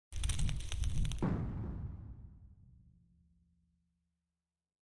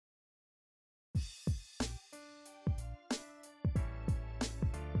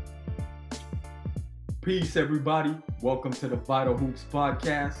Peace, everybody. Welcome to the Vital Hoops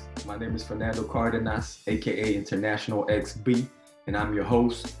podcast. My name is Fernando Cardenas, aka International XB, and I'm your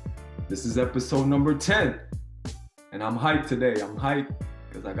host. This is episode number 10, and I'm hyped today. I'm hyped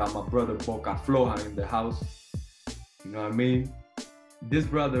because I got my brother Bocafloja in the house. You know what I mean? This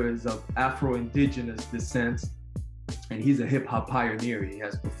brother is of Afro-Indigenous descent, and he's a hip-hop pioneer. He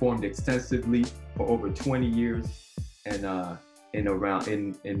has performed extensively for over 20 years, and in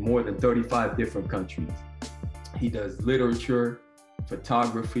more than 35 different countries. He does literature,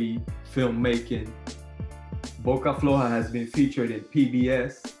 photography, filmmaking. Bocafloja has been featured in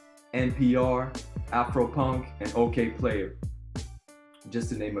PBS, NPR, Afropunk, and OK Player, just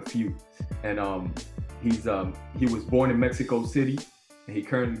to name a few. And he was born in Mexico City, and he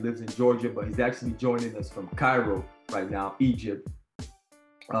currently lives in Georgia, but he's actually joining us from Cairo right now, Egypt.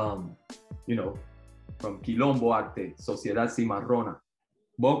 From Quilombo Arte, Sociedad Cimarrona.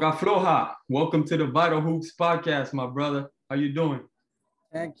 Bocafloja, welcome to the Vital Hoops podcast, my brother. How you doing?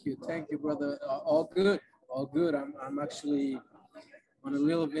 Thank you, brother. All good. I'm actually on a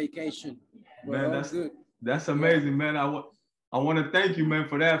little vacation. Man, that's amazing, man. I want to thank you, man,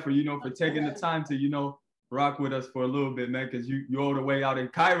 for that, for taking the time to rock with us for a little bit, man, because you're all the way out in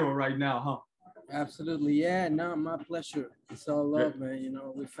Cairo right now, huh? Absolutely, yeah. No, my pleasure. It's all love, man.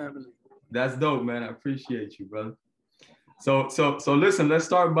 We're family. That's dope, man. I appreciate you, brother. So listen, let's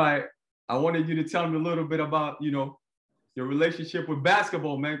start by, I wanted you to tell me a little bit about, your relationship with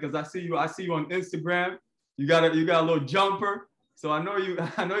basketball, man, because I see you on Instagram. You got a little jumper. So I know you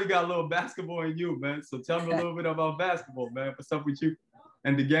got a little basketball in you, man. So tell me a little bit about basketball, man. What's up with you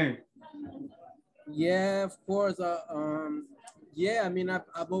and the game? Yeah, of course. I mean,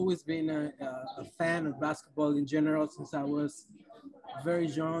 I've always been a fan of basketball in general since I was very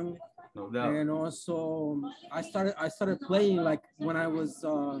young. No doubt. And also, I started playing like when I was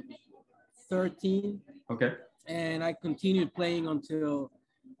 13. Okay. And I continued playing until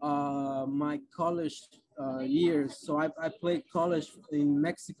my college years. So I played college in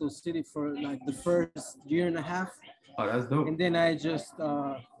Mexico City for like the first year and a half. Oh, that's dope. And then I just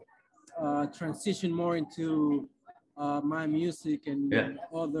transitioned more into my music and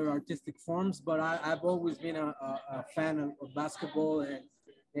other artistic forms. But I've always been a fan of basketball,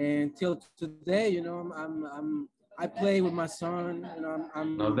 and till today, I play with my son.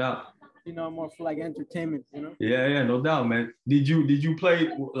 I'm no doubt. More for like entertainment. Yeah, no doubt, man. Did you play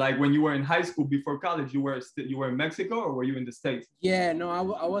like when you were in high school before college? You were in Mexico, or were you in the States? Yeah, no, I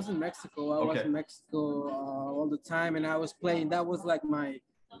was in Mexico. I was in Mexico all the time, and I was playing. That was like my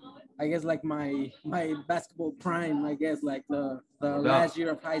basketball prime. I guess like the last year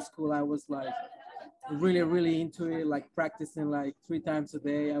of high school, I was like really into it, like practicing like 3 times a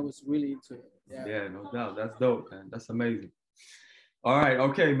day. I was really into it. Yeah, no doubt. That's dope, man. That's amazing. All right,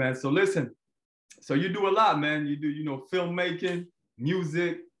 okay, man. So listen, so you do a lot, man. You do, filmmaking,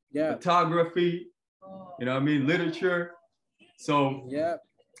 music, photography, literature. So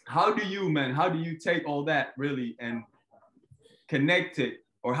how do you take all that really and connect it,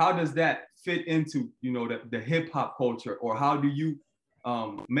 or how does that fit into, the hip hop culture, or how do you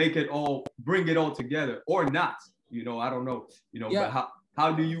bring it all together, or not? I don't know, but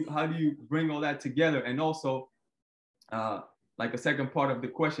how do you bring all that together? And also, like a second part of the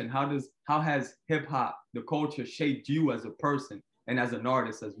question, how has hip hop, the culture, shaped you as a person and as an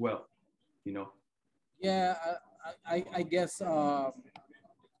artist as well? Yeah, I guess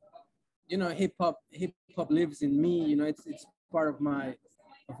hip hop lives in me. It's part of my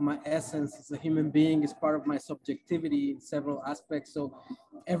essence as a human being. It's part of my subjectivity in several aspects. So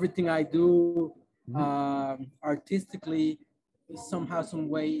everything I do artistically, somehow, some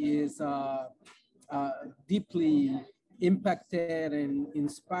way, is deeply impacted and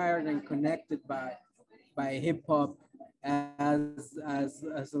inspired and connected by hip hop as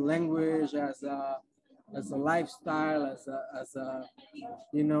a language, as a lifestyle, as a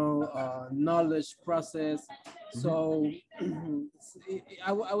knowledge process. So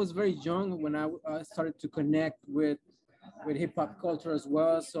I was very young when I started to connect with hip hop culture as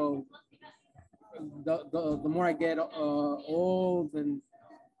well. So the more I get old, and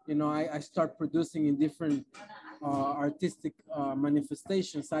I start producing in different artistic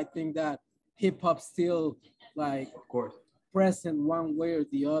manifestations, I think that hip hop still, like, of course, present one way or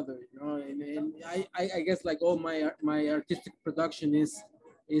the other, and I guess like all my artistic production is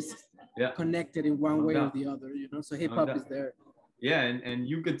connected in one way or the other, so hip hop is there. Yeah, and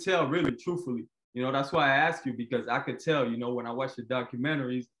you could tell, really, truthfully, that's why I asked you, because I could tell, when I watch the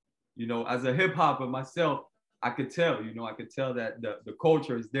documentaries, as a hip hopper myself, I could tell that the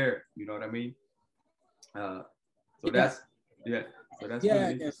culture is there, you know what I mean? So that's I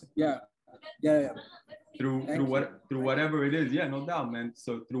guess, yeah. Yeah, yeah. Through whatever it is. Yeah, no doubt, man.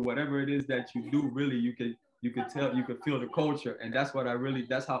 So through whatever it is that you do, really, you could feel the culture, and that's why I really,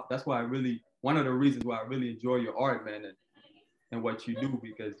 one of the reasons why I really enjoy your art, man, and what you do,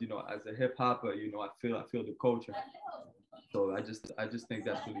 because as a hip hopper, I feel the culture. So I just think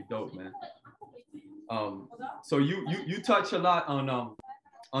that's really dope, man. So you touch a lot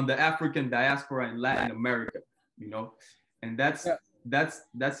on the African diaspora in Latin America, you know, and Yeah,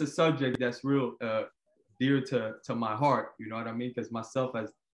 that's a subject that's real dear to my heart. You know what I mean? Because myself,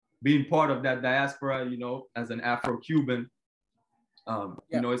 as being part of that diaspora, as an Afro-Cuban,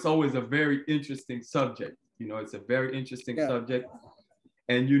 yeah, it's always a very interesting subject. It's a very interesting yeah, subject,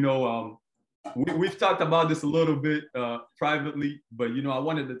 and we've talked about this a little bit privately, but I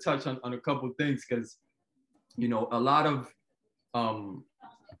wanted to touch on a couple of things because a lot of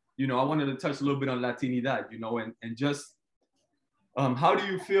I wanted to touch a little bit on Latinidad, and just how do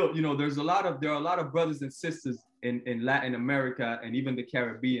you feel? There are a lot of brothers and sisters in Latin America and even the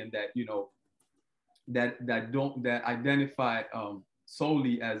Caribbean that that identify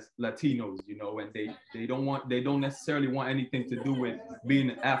solely as Latinos, and they don't necessarily want anything to do with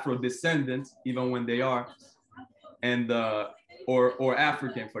being Afro descendants, even when they are, and or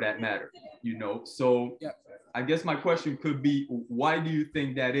African for that matter, So yeah. I guess my question could be, why do you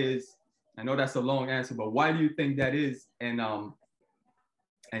think that is? I know that's a long answer, but why do you think that is? And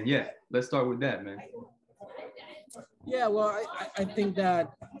yeah, let's start with that, man. Yeah, well, I think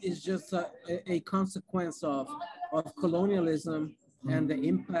that is just a consequence of colonialism and the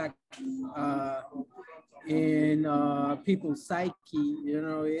impact uh, in people's psyche.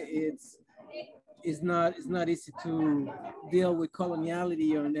 It's not easy to deal with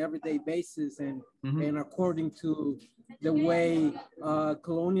coloniality on an everyday basis, and according to the way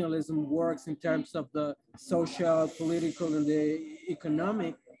colonialism works in terms of the social, political, and the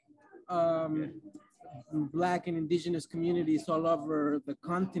economic. Um, Black and indigenous communities all over the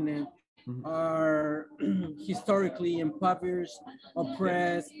continent are historically impoverished,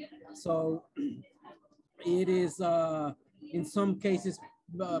 oppressed. So it is, in some cases,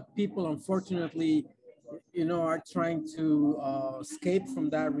 people unfortunately, are trying to escape from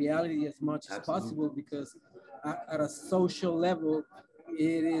that reality as much as Absolutely. possible, because at a social level,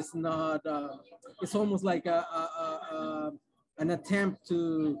 it is not. It's almost like an attempt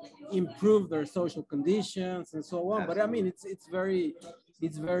to improve their social conditions and so on. But I mean, Absolutely.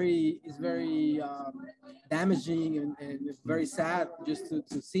 it's very damaging and very sad just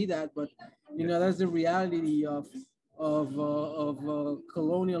to see that. But Yeah. that's the reality of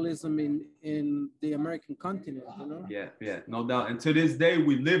colonialism in the American continent. Yeah, no doubt. And to this day,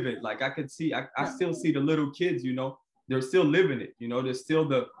 we live it. Like I Yeah, still see the little kids, they're still living it. There's still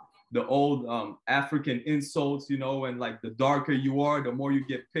the old African insults, and like the darker you are, the more you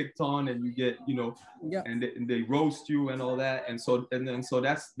get picked on, and you get, yeah, and they roast you and all that. And so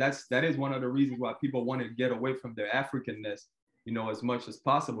that is one of the reasons why people want to get away from their Africanness, as much as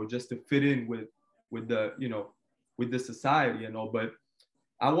possible, just to fit in with the, with the society, But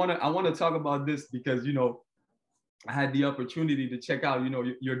I want to talk about this because I had the opportunity to check out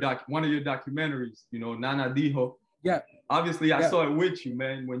your one of your documentaries, Nana Dijo. yeah, Obviously, I yeah, saw it with you,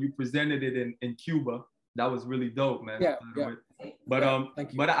 man, when you presented it in Cuba. That was really dope, man. yeah, yeah, But yeah.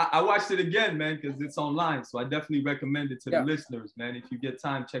 Thank you. I watched it again, man, because it's online. So I definitely recommend it to the Yeah, listeners, man. If you get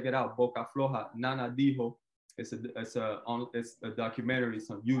time, check it out. Bocafloja, Nana Dijo. It's a documentary. It's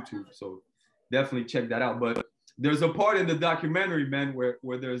on YouTube. So definitely check that out. But there's a part in the documentary, man, where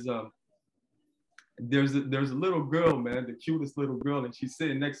there's a little girl, man, the cutest little girl, and she's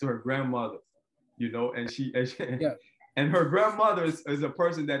sitting next to her grandmother, yeah, and her grandmother is a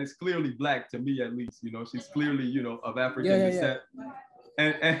person that is clearly black, to me at least. She's clearly of yeah, African yeah, yeah, descent.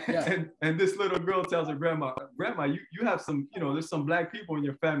 And and, yeah, and this little girl tells her grandma, you have some, there's some black people in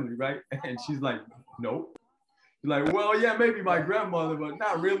your family, right? And she's like, nope. She's like, well, yeah, maybe my grandmother, but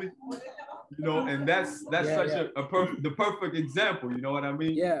not really. And that's yeah, such yeah, the perfect example. You know what I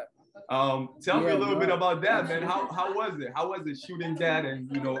mean? yeah, Tell me a yeah. little bit No, about that, man. absolutely. How was it? How was it shooting that? And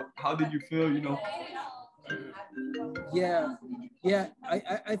how did you feel? Yeah, yeah.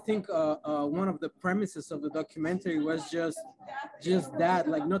 I think one of the premises of the documentary was just that,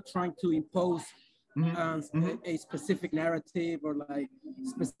 like not trying to impose Mm-hmm. Mm-hmm. a specific narrative or like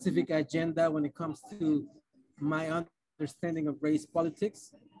specific agenda when it comes to my understanding of race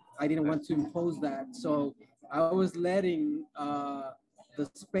politics. I didn't want to impose that, so I was letting the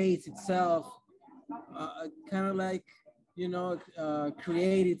space itself kind of like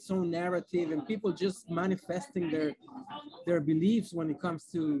create its own narrative, and people just manifesting their beliefs when it comes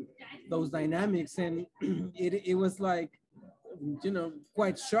to those dynamics. And it was like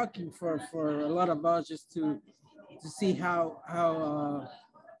quite shocking for a lot of us just to see how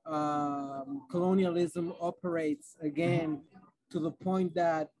colonialism operates again to the point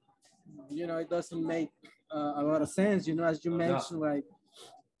that it doesn't make a lot of sense. As you No doubt. mentioned, like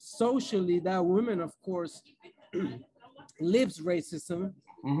socially, that woman, of course, lives racism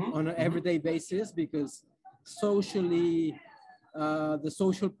Mm-hmm. on an Mm-hmm. everyday basis because socially, the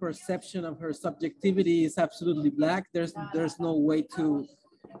social perception of her subjectivity is absolutely black. There's no way to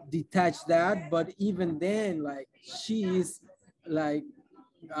detach that. But even then, like she is like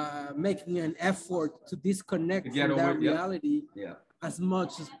making an effort to To disconnect get from away. that Yep. reality Yeah. as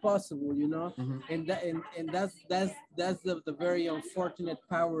much as possible, Mm-hmm. and that's the very unfortunate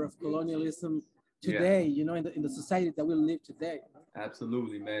power of colonialism Yeah. today, in the society that we live today.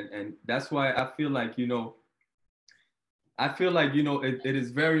 Absolutely, man. And that's why I feel like, it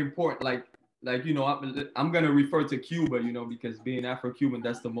is very important. Like, I'm gonna refer to Cuba, because being Afro-Cuban,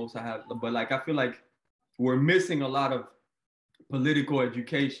 that's the most I have. But like, I feel like we're missing a lot of political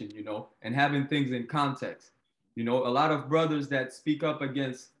education, and having things in context. A lot of brothers that speak up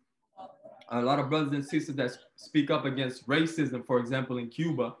against, a lot of brothers and sisters that speak up against racism, for example, in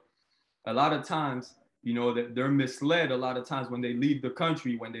Cuba, a lot of times, that they're misled a lot of times when they leave the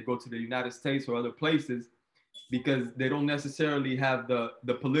country, when they go to the United States or other places, because they don't necessarily have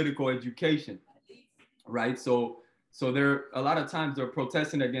the political education, right? So they're a lot of times they're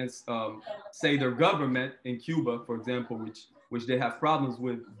protesting against, say, their government in Cuba, for example, which they have problems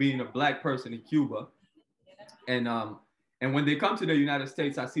with being a black person in Cuba, and when they come to the United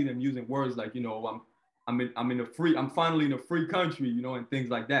States, I see them using words like, I'm finally in a free country, and things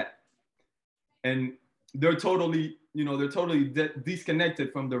like that, and they're totally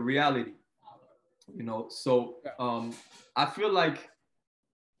disconnected from the reality, So I feel like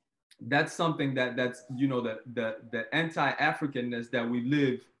that's something that's the anti-Africanness that we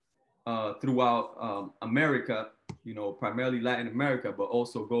live throughout America, primarily Latin America, but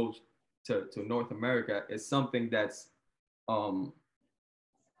also goes to North America, is something um,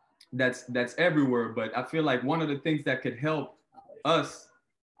 that's everywhere. But I feel like one of the things that could help us,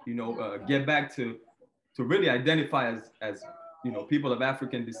 get back to really identify as people of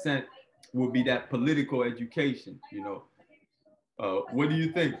African descent would be that political education. What do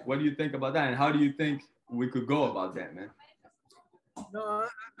you think? What do you think about that? And how do you think we could go about that, man? No,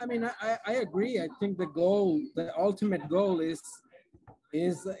 I mean, I agree. I think the ultimate goal is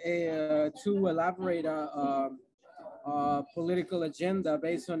to elaborate a political agenda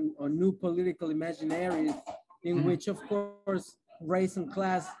based on new political imaginaries, in Mm-hmm. which, of course, race and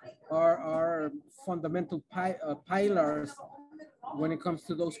class are fundamental pillars when it comes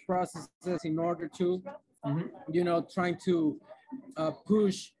to those processes, in order to, Mm-hmm. trying to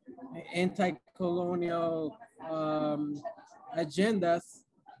push anti-colonial agendas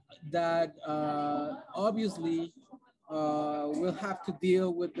that obviously will have to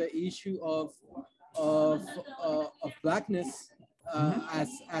deal with the issue of blackness, Mm-hmm.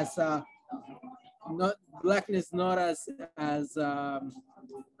 as not blackness, not as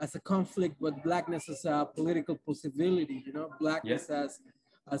a conflict, but blackness as a political possibility. Yeah. Blackness as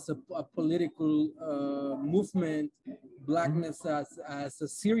a political movement, Mm-hmm. blackness as a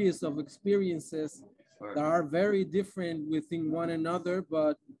series of experiences Right. that are very different within one another,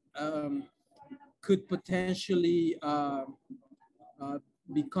 but could potentially uh,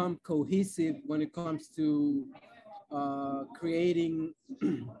 become cohesive when it comes to creating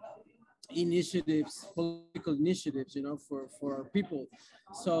initiatives, political initiatives, for people.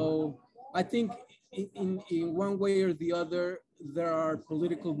 So I think in one way or the other, there are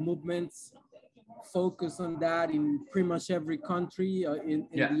political movements focused on that in pretty much every country in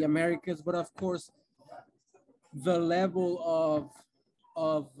Yeah. the Americas. But of course, the level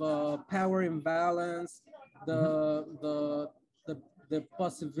of power imbalance, Mm-hmm. the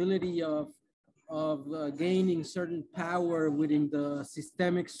possibility of gaining certain power within the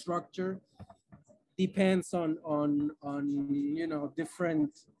systemic structure depends on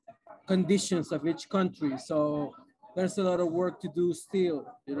different conditions of each country. So there's a lot of work to do still.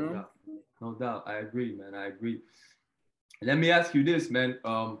 No doubt. No doubt. I agree, man. I agree. Let me ask you this, man.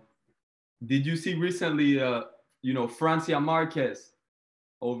 Did you see recently, Francia Marquez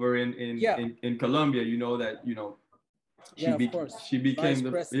over Yeah, in Colombia? You know that yeah, of course. she became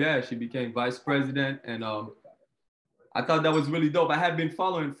Vice president. she became vice president, and I thought that was really dope. I had been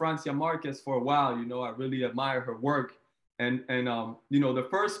following Francia Marquez for a while. I really admire her work, and the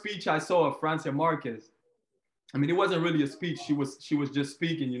first speech I saw of Francia Marquez, I mean, it wasn't really a speech. She was just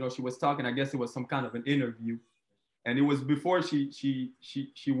speaking. She was talking. I guess it was some kind of an interview, and it was before she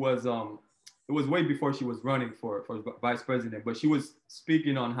was it was way before she was running for vice president, but she was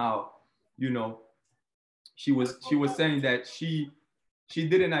speaking on how, you know, she was saying that she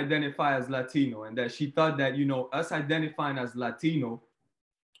didn't identify as Latino, and that she thought that, you know, us identifying as Latino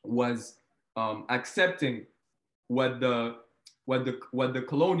was accepting what the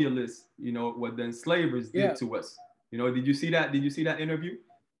colonialists, you know, what the enslavers did Yeah. to us. You know, did you see that? Did you see that interview?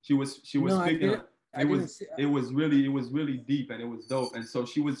 She was No, I speaking didn't. on. I didn't see. It was really deep, and it was dope. And so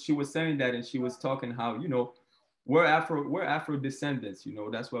she was saying that, and she was talking how, you know, we're Afro descendants. You know,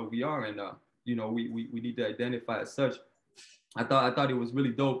 that's what we are, and you know, we need to identify as such. I thought it was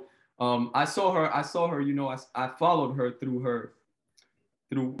really dope. I saw her. You know, I followed her through her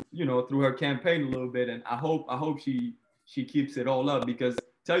campaign a little bit, and I hope she keeps it all up, because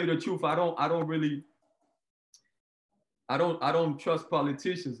tell you the truth, I don't trust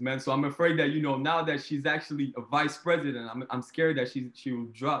politicians, man. So I'm afraid that, you know, now that she's actually a vice president, I'm scared that she will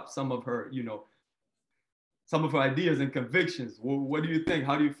drop some of her, you know, some of her ideas and convictions. What do you think?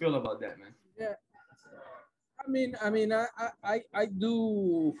 How do you feel about that, man? Yeah.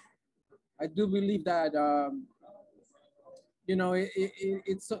 I do believe that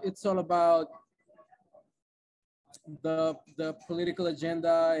it's all about the political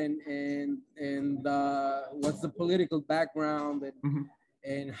agenda and what's the political background Mm-hmm.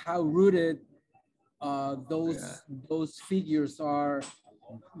 and how rooted Yeah. those figures are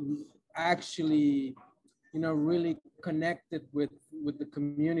actually really connected with the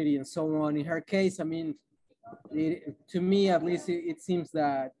community and so on. In her case, I mean, to me at least, it seems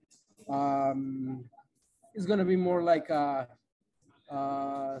that um, it's going to be more like a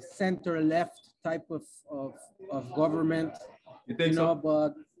center left type of government, You think so?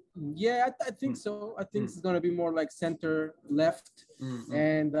 but yeah, I think Mm, so. I think mm, it's going to be more like center left. mm, mm.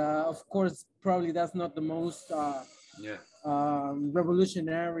 And of course, probably that's not the most Yeah.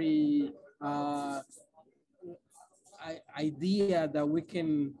 revolutionary idea that we can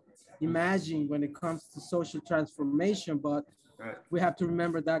imagine when it comes to social transformation. But Right. we have to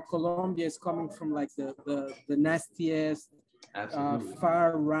remember that Colombia is coming from like the nastiest, Absolutely. far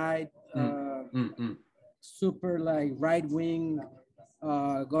right, Mm, mm, mm. super like right wing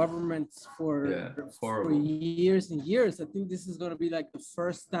governments Yeah. for Horrible. years and years. I think this is going to be like the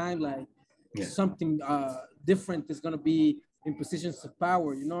first time like Yeah. something different is going to be in positions of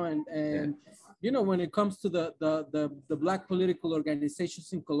power, Yeah. and when it comes to the black political organizations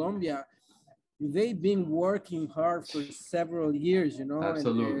in Colombia, they've been working hard for several years, and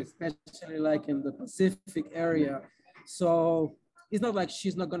Absolutely. especially like in the Pacific area. So it's not like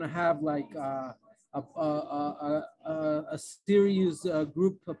she's not gonna have like a serious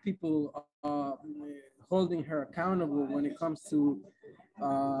group of people holding her accountable when it comes to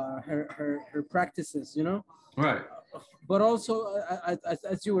her practices, Right. but also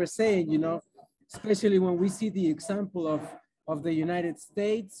as you were saying, especially when we see the example of the United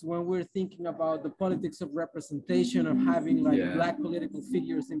States, when we're thinking about the politics of representation, of having like Yeah. black political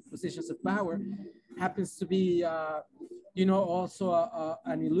figures in positions of power, happens to be also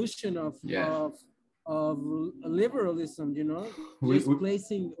an illusion of Yeah. of liberalism, We, just we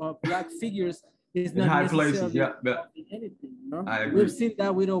placing black figures is in not high places. necessarily Yeah. Yeah. solving anything. I We've agree. seen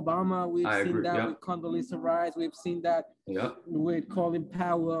that with Obama. We've I seen agree. that Yeah. with Condoleezza Rice. We've seen that Yeah. with Colin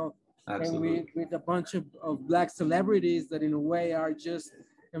Powell, and Absolutely. with a bunch of black celebrities that in a way are just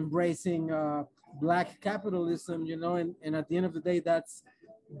embracing black capitalism, and at the end of the day, that's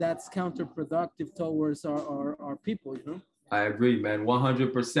counterproductive towards our people, I agree, man.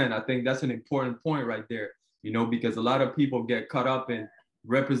 100%. I think that's an important point right there, you know, because a lot of people get caught up in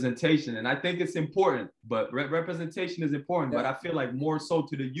representation. And I think it's important, but representation is important. But Yeah. I feel like more so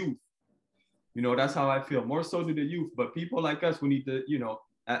to the youth. You know, that's how I feel. More so to the youth. But people like us, we need to, you know,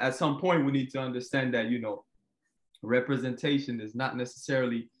 at some point, we need to understand that, you know, representation is not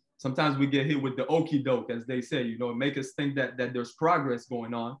necessarily, sometimes we get hit with the okey doke, as they say, you know, make us think that there's progress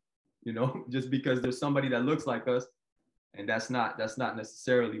going on, you know, just because there's somebody that looks like us. And that's not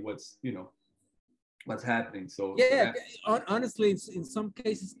necessarily what's happening. So Yeah, that. honestly, in some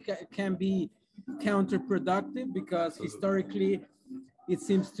cases can be counterproductive because Absolutely. historically it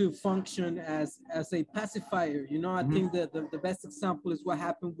seems to function as a pacifier. I Mm-hmm. think that the best example is what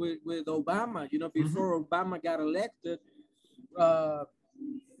happened with Obama. Mm-hmm. Before Obama got elected, uh,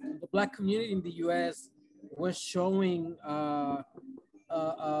 the black community in the U.S. was showing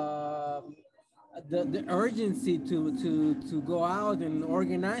the urgency to go out and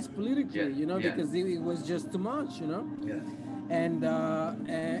organize Yeah. politically, Yeah. because it was just too much, Yeah. and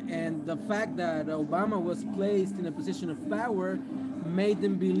the fact that Obama was placed in a position of power made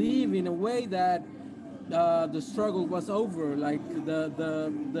them believe in a way that the struggle was over. Like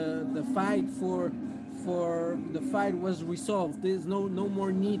the fight for the fight was resolved. There's no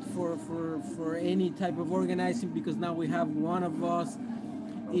more need for any type of organizing, because now we have one of us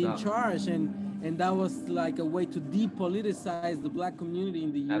No in doubt. charge, and that was like a way to depoliticize the black community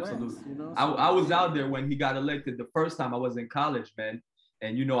in the U.S. Absolutely. You know, I so was out there when he got elected the first time. I was in college, man.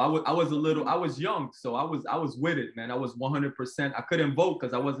 And you know, I was young, so I was with it, man. I was 100%. I couldn't vote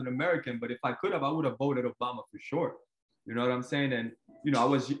because I wasn't American, but if I could have, I would have voted Obama for sure. You know what I'm saying? And you know,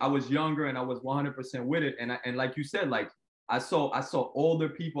 I was younger and I was 100% with it. And like you said, like I saw older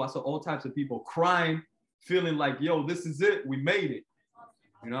people, I saw all types of people crying, feeling like, yo, this is it, we made it.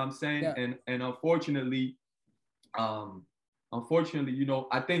 You know what I'm saying? yeah. And um, unfortunately, you know,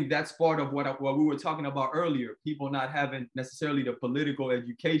 I think that's part of what we were talking about earlier. People not having necessarily the political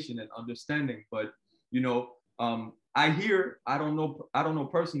education and understanding, but you know, I don't know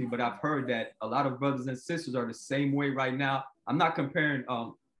personally, but I've heard that a lot of brothers and sisters are the same way right now. I'm not comparing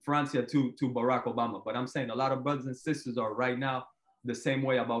Francia to Barack Obama, but I'm saying a lot of brothers and sisters are right now the same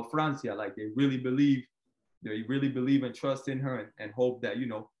way about Francia. Like they really believe and trust in her and hope that, you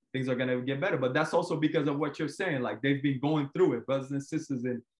know, things are gonna get better. But that's also because of what you're saying. Like they've been going through it. Brothers and sisters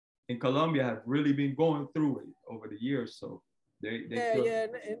in Colombia have really been going through it over the years. So they Yeah, feel yeah,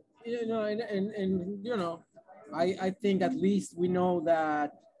 and you know, and you know, I think at least we know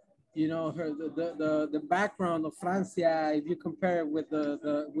that, you know, her the background of Francia, if you compare it with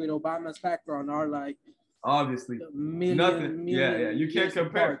the with Obama's background, are like obviously nothing. Yeah. million You can't years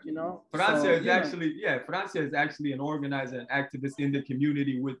compare. apart, you know. Francia So is you know, actually, yeah, Francia is actually an organizer and activist in the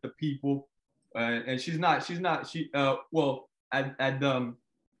community with the people. And well,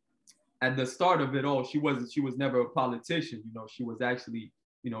 at the start of it all, she was never a politician. You know, she was actually,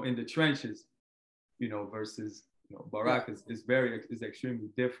 you know, in the trenches, you know, versus, you know, yeah, Barack is extremely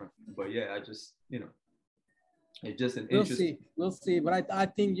different. But yeah, I just, you know, it's just an we'll interest. see, we'll see. But I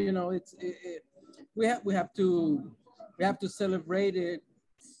think, you know, we have to celebrate it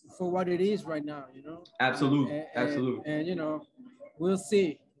for what it is right now, you know. Absolutely, absolutely. And you know, we'll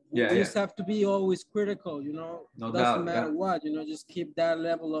see. Yeah, We yeah, just have to be always critical, you know. no Doesn't doubt. matter what, you know. Just keep that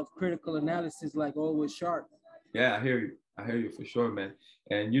level of critical analysis like always sharp. Yeah, I hear you. I hear you for sure, man.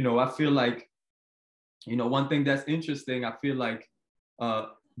 And you know, I feel like, you know, one thing that's interesting, I feel like uh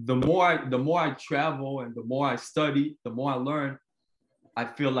the more I travel and the more I study, the more I learn, I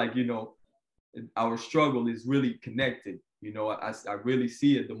feel like, you know, our struggle is really connected. You know, I really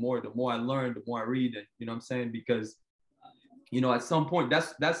see it. The more I learn, the more I read, and you know what I'm saying? Because, you know, at some point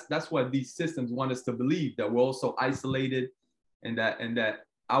that's what these systems want us to believe, that we're also isolated, and that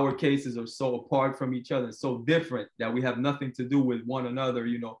our cases are so apart from each other, so different, that we have nothing to do with one another,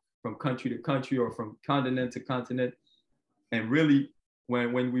 you know, from country to country or from continent to continent. And really,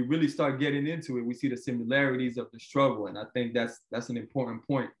 when we really start getting into it, we see the similarities of the struggle. And I think that's an important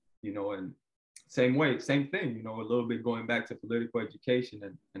point, you know. And same thing, you know, a little bit going back to political education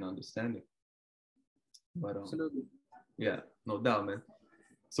and understanding. But Absolutely. yeah, no doubt, man.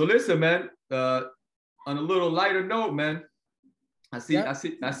 So listen, man, on a little lighter note, man, Yeah.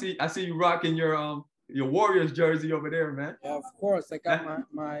 I see you rocking your Warriors jersey over there, man. Yeah, of course. I got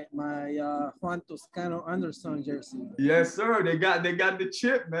my Juan Toscano Anderson jersey. Yes, sir. They got the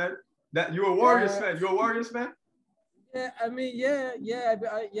chip, man. That you a Warriors Yeah, fan? You a Warriors fan? yeah. I mean, yeah, yeah,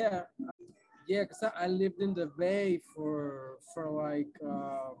 yeah, yeah. Cause I lived in the Bay for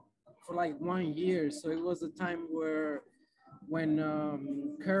like 1 year, so it was a time where when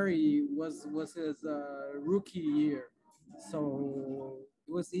Curry was his rookie year, so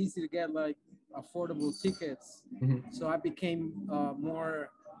it was easy to get like affordable tickets. Mm-hmm. So I became more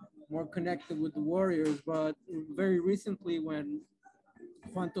connected with the Warriors. But very recently, when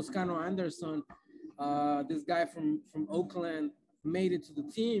Juan Toscano Anderson, this guy from Oakland, made it to the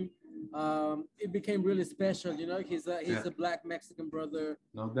team, it became really special. You know, he's Yeah, a black Mexican brother,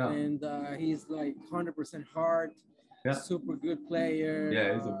 no doubt. and he's like 100% hard, Yeah, super good player. yeah,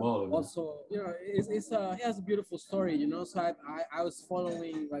 he's a baller, man. Also, you know, he has a beautiful story. You know, so I was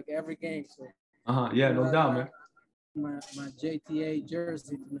following like every game. So you Yeah, know no that's doubt, why man. my JTA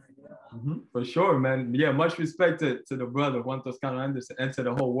jersey tonight. You know? For sure, man. Yeah, much respect to the brother Juan Toscano Anderson and to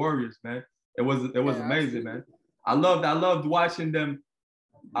the whole Warriors, man. It was Yeah, amazing, absolutely. man. I loved watching them.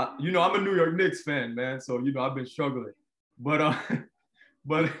 You know, I'm a New York Knicks fan, man. So you know, I've been struggling, but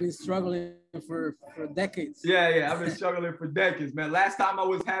but You've been struggling for decades. yeah, I've been struggling for decades, man. Last time I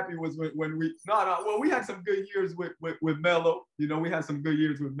was happy was when we well, we had some good years with Melo. You know, we had some good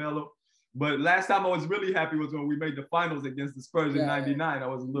years with Melo. But last time I was really happy was when we made the finals against the Spurs in Yeah, '99. I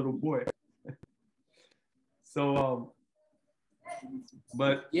was a little boy. So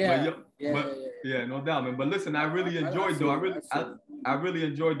Yeah, yo, yeah, yeah, but yeah. yeah, no doubt, man. But listen, I really I enjoyed though. feel you. I feel you. I really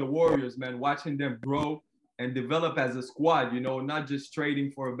enjoyed the Warriors, man. Watching them grow and develop as a squad. You know, not just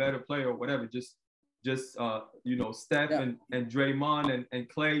trading for a better player or whatever. Just you know, Steph Yeah. and Draymond and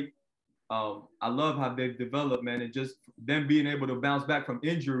Clay. I love how they've developed, man, and just them being able to bounce back from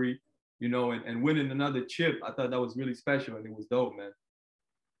injury, you know, and winning another chip. I thought that was really special, and it was dope, man.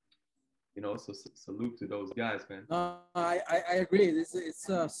 You know, so salute to those guys, man. I agree. It's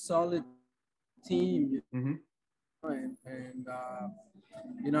a solid team, Mm-hmm. and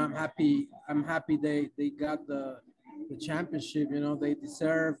you know, I'm happy they got the championship. You know, they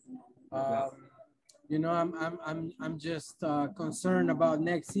deserve. No doubt. Um, you know, I'm just concerned about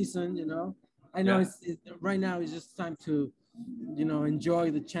next season. You know, I know Yeah, right now it's just time to, you know,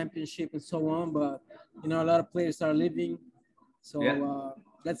 enjoy the championship and so on. But you know, a lot of players are leaving, so yeah,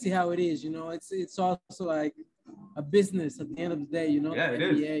 let's see how it is. You know, it's also like a business at the end of the day. You know, the yeah. It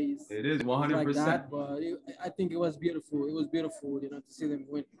is. NBA It is is like 100%. that. But I think it was beautiful. It was beautiful, you know, to see them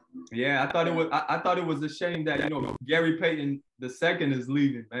win. Yeah, I thought it was. Yeah, I thought it was a shame that you know Gary Payton the second is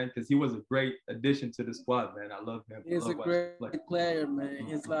leaving, man, because he was a great addition to the squad, man. I love him. I he's a love watching him great play. player, man.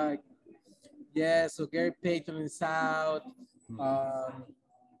 He's like, yeah. So Gary Payton is out. Mm.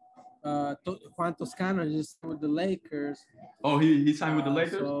 Um, Juan Toscano just with the Lakers. Oh, he signed with the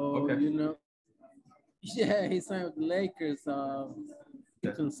Lakers. So Okay. you know, yeah, he signed with the Lakers. Yeah,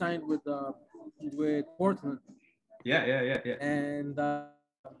 Payton signed with Portland, yeah. and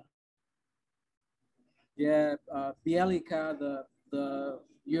yeah, Bielica, the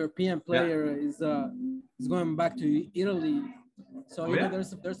European Yeah. player, is going back to Italy. So Oh you know, yeah.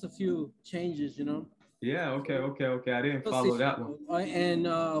 there's a few changes, you know. Yeah. Okay. I didn't We'll follow see. that one. And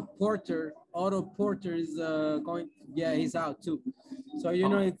Otto Porter is going. Yeah, he's out too. So you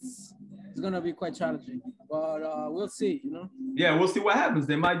know, Oh. it's gonna be quite challenging, but we'll see. You know. Yeah, we'll see what happens.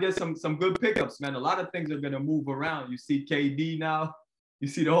 They might get some good pickups, man. A lot of things are gonna move around. You see KD now. You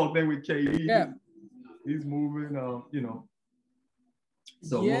see the whole thing with KD. Yeah. He's moving. You know.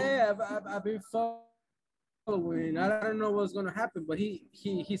 So we'll, Yeah, I've been following. I don't know what's gonna happen, but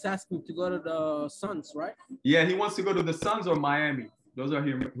he's asking to go to the Suns, right? yeah, he wants to go to the Suns or Miami. Those are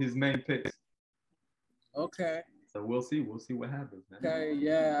his main picks. Okay. So we'll see. We'll see what happens, man. Okay.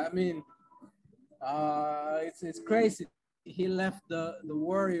 Yeah. I mean, it's crazy. He left the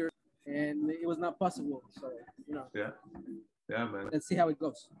Warriors, and it was not possible. So you know, Yeah. Yeah, man. let's see how it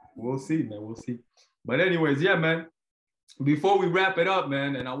goes. We'll see, man. We'll see. But anyways, yeah, man. Before we wrap it up,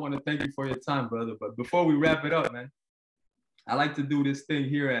 man, and I want to thank you for your time, brother. But before we wrap it up, man, I like to do this thing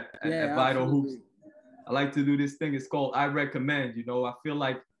here at Vital Hoops. Absolutely. I like to do this thing. It's called I Recommend. You know, I feel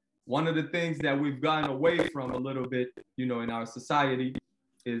like one of the things that we've gotten away from a little bit, you know, in our society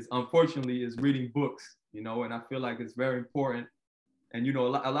is unfortunately is reading books, you know, and I feel like it's very important. And, you know,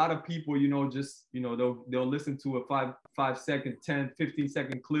 a lot of people, you know, just, you know, they'll listen to a 5 second, 10,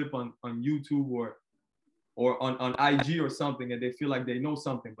 15-second clip on YouTube or on IG or something, and they feel like they know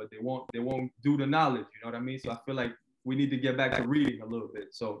something, but they won't do the knowledge. You know what I mean? So I feel like we need to get back to reading a little bit.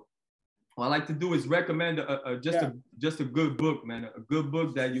 So what I like to do is recommend just a good book, man, a good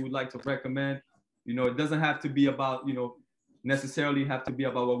book that you would like to recommend. You know, it doesn't have to be about, you know, necessarily have to be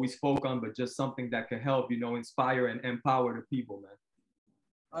about what we spoke on, but just something that can help, you know, inspire and empower the people, man.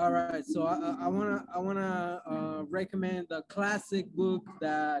 All right. So I wanna recommend a classic book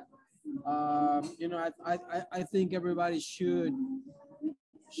that you know, I think everybody should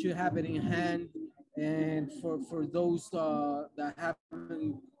have it in hand, and for those that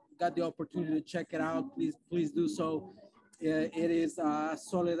haven't got the opportunity to check it out, please do so. It is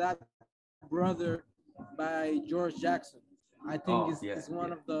Soledad Brother by George Jackson. I think Oh yeah, it's one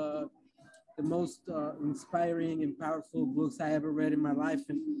yeah. of the most inspiring and powerful books I ever read in my life,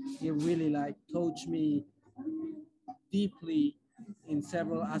 and it really like touched me deeply in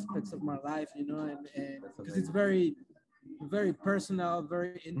several aspects of my life, you know, and That's because it's amazing. very personal,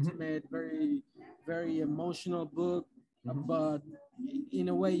 very Mm-hmm, intimate, very emotional book, mm-hmm. but in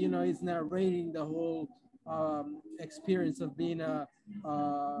a way, you know, it's narrating the whole experience of being a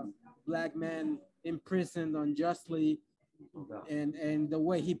black man imprisoned unjustly, No doubt. and the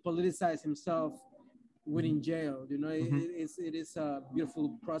way he politicized himself Mm-hmm, within jail. You know, mm-hmm. it is a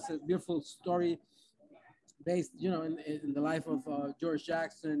beautiful process, beautiful story based, you know, in the life of George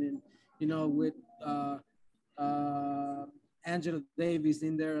Jackson, and you know, with uh, uh, Angela Davis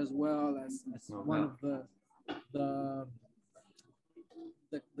in there as well as No one of doubt. the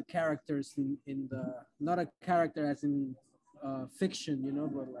the characters in the, not a character as in fiction, you know,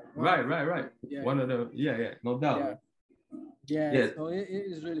 but like one of Right. yeah, One of the, yeah, no doubt, yeah, man. yeah. Yeah, So it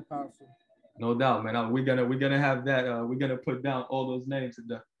is really powerful. No doubt, man. We're gonna have that. We're gonna put down all those names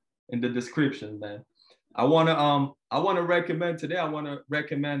in the description, man. I wanna recommend today. I wanna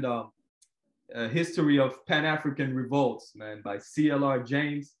recommend a history of Pan-African revolts, man, by CLR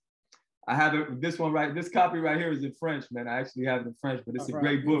James. I have it. This one right. This copy right here is in French, man. I actually have it in French, but it's a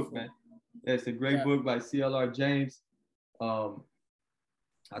great book, man. Yeah, it's a great book by CLR James. I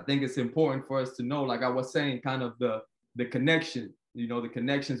think it's important for us to know, like I was saying, kind of the connection, the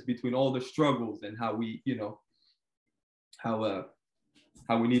connections between all the struggles and how we, how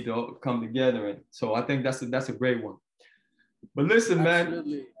we need to come together. And so I think that's a great one. But listen,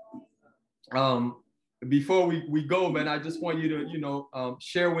 Absolutely. man, before we go, man, I just want you to,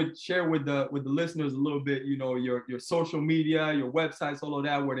 share with the listeners a little bit, your social media, your websites, all of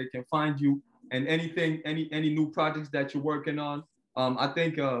that, where they can find you, and anything, any new projects that you're working on. I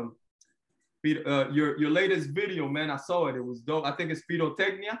think your latest video, man, I saw it. It was dope. I think it's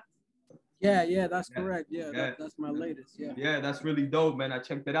Pyrotechnia. Yeah, that's correct. Yeah, that's my latest. Yeah. Yeah, that's really dope, man. I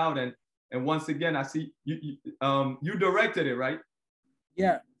checked it out, and once again, I see you directed it, right?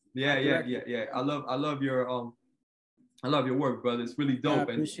 Yeah. Yeah. I love your work, brother. It's really dope.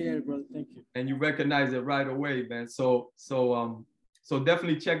 I appreciate it, brother. Thank you. And you recognize it right away, man. So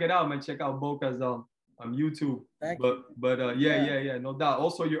definitely check it out, man. Check out Boca's on YouTube. Thank you. Yeah, no doubt.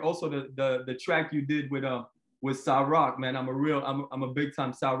 Also, you're also the track you did with Sa Rock, man. I'm a big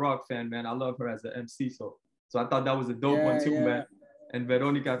time Sa Rock fan, man. I love her as an MC. So I thought that was a dope one too, man. And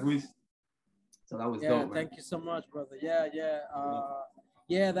Veronica Ruiz. So that was dope, man. Thank you so much, brother.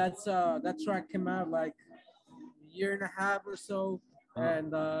 That's that track came out like a year and a half or so,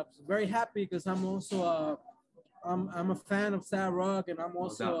 and very happy because I'm also I'm a fan of Sa Rock, and I'm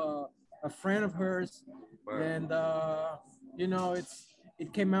also a friend of hers. Right. And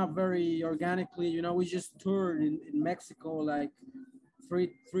it came out very organically. We just toured in Mexico, like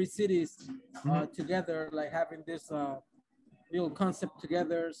three cities together, like having this real concept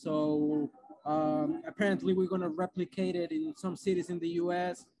together. So apparently we're gonna replicate it in some cities in the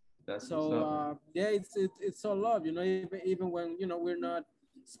U.S. It's all love, even when we're not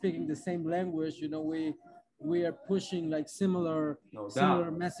speaking the same language, we are pushing like similar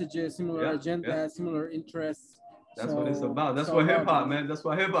messages, similar agendas, similar interests. That's what it's about. That's what hip hop, man. That's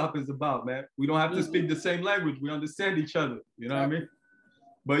what hip hop is about, man. We don't have to speak the same language. We understand each other. You know what I mean?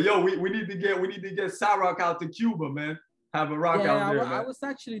 But yo, we need to get Sa Rock out to Cuba, man. Have a rock out there, man. I was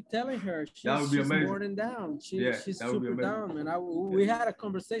actually telling her she's more than down. She's super down, man. We had a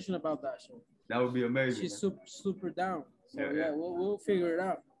conversation about that show. That would be amazing. She's super down. So we'll figure it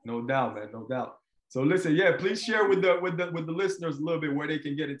out. No doubt, man. No doubt. So listen, please share with the listeners a little bit where they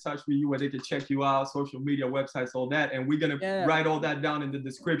can get in touch with you, where they can check you out, social media, websites, all that. And we're gonna write all that down in the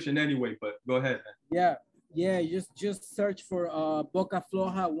description anyway. But go ahead, man. Yeah. Just search for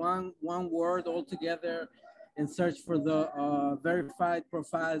Bocafloja, one word all together, and search for the verified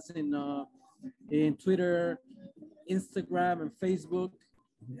profiles in Twitter, Instagram, and Facebook.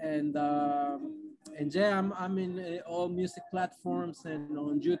 And I'm in all music platforms and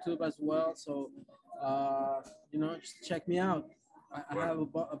on YouTube as well. So just check me out. I have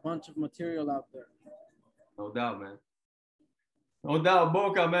a bunch of material out there. No doubt, man. No doubt,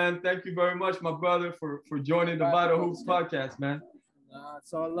 Boca, man. Thank you very much, my brother, for joining the Vital Hoops podcast, man.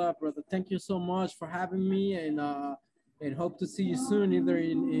 It's all love, brother. Thank you so much for having me, and hope to see you soon, either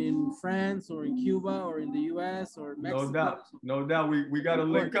in France or in Cuba or in the US or Mexico. No doubt. We got to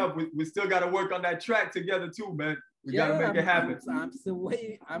link up. We still got to work on that track together too, man. We got to make it happen. I'm still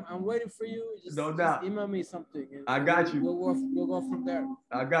waiting. I'm waiting for you. Just email me something. I got you. We'll go from there.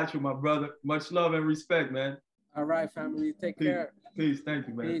 I got you, my brother. Much love and respect, man. All right, family. Take care. Peace. Thank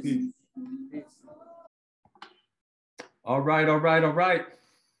you, man. Peace. All right.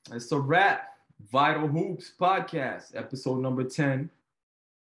 It's a wrap. Vital Hoops podcast, episode number 10,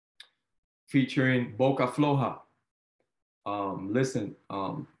 featuring Bocafloja. Listen,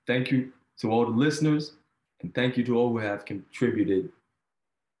 thank you to all the listeners, and thank you to all who have contributed.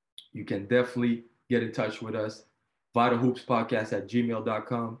 You can definitely get in touch with us.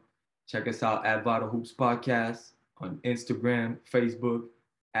 vitalhoopspodcast@gmail.com. Check us out at Vital Hoops Podcast on Instagram, Facebook,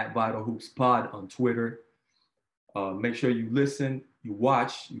 at Vital Hoops Pod on Twitter. Make sure you listen, you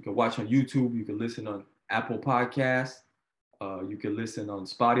watch. You can watch on YouTube. You can listen on Apple Podcasts. You can listen on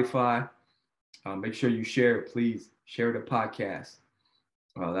Spotify. Make sure you share it, please. Share the podcast.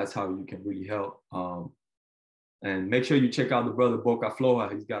 That's how you can really help. And make sure you check out the brother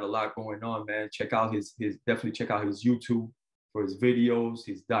Bocafloja. He's got a lot going on, man. Definitely check out his YouTube for his videos,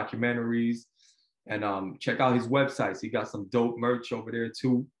 his documentaries, and check out his websites. He got some dope merch over there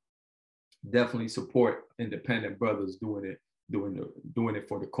too. Definitely support independent brothers doing it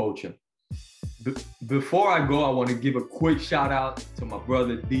for the culture. Before I go, I want to give a quick shout out to my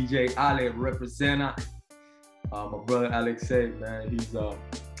brother DJ Ale Representa. My brother Alexei, man,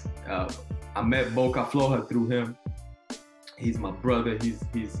 I met Bocafloja through him. He's my brother.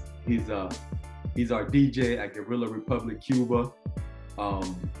 He's our DJ at Guerrilla Republic Cuba.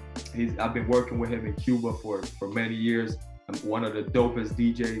 I've been working with him in Cuba for many years. I'm one of the dopest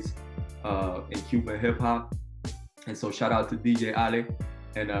DJs in Cuban hip hop. And so shout out to DJ Ale,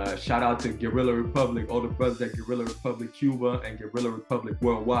 and shout out to Guerrilla Republic, all the brothers at Guerrilla Republic Cuba and Guerrilla Republic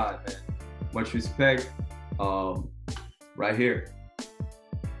Worldwide, man. Much respect. Right here,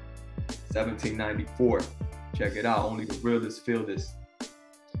 1794. Check it out. Only the realists feel this.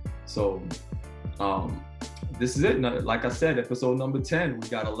 So this is it. Like I said, episode number 10. We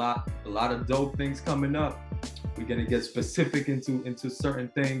got a lot of dope things coming up. We're gonna get specific into certain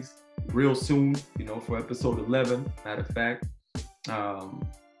things real soon, for episode 11, matter of fact.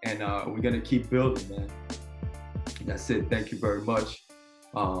 And we're gonna keep building, man. That's it. Thank you very much.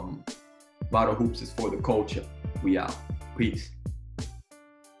 Vital Hoops is for the culture. We out. Peace.